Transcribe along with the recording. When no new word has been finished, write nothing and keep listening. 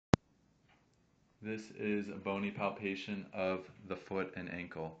This is a bony palpation of the foot and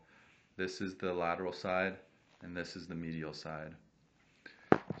ankle. This is the lateral side and this is the medial side.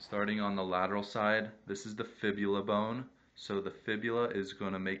 Starting on the lateral side, this is the fibula bone. So the fibula is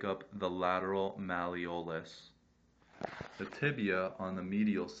going to make up the lateral malleolus. The tibia on the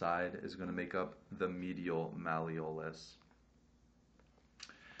medial side is going to make up the medial malleolus.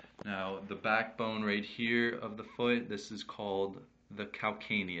 Now the backbone right here of the foot, this is called the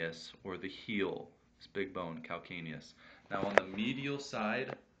calcaneus, or the heel, this big bone, calcaneus. Now on the medial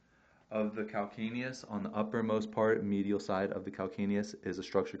side of the calcaneus, on the uppermost part, medial side of the calcaneus, is a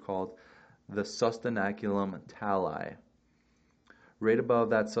structure called the sustanaculum tali. Right above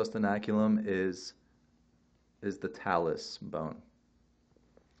that sustanaculum is the talus bone.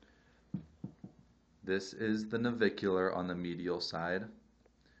 This is the navicular on the medial side.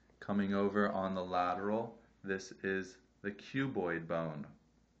 Coming over on the lateral, this is the cuboid bone.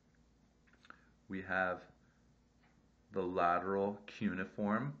 We have the lateral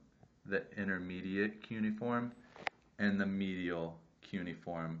cuneiform, the intermediate cuneiform, and the medial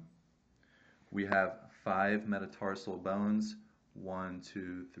cuneiform. We have 5 metatarsal bones, 1,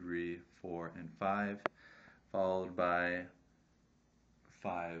 2, 3, 4, and 5, followed by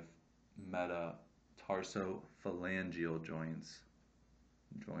 5 metatarsophalangeal joints.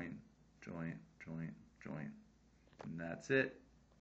 Joint, joint, joint, joint. And that's it.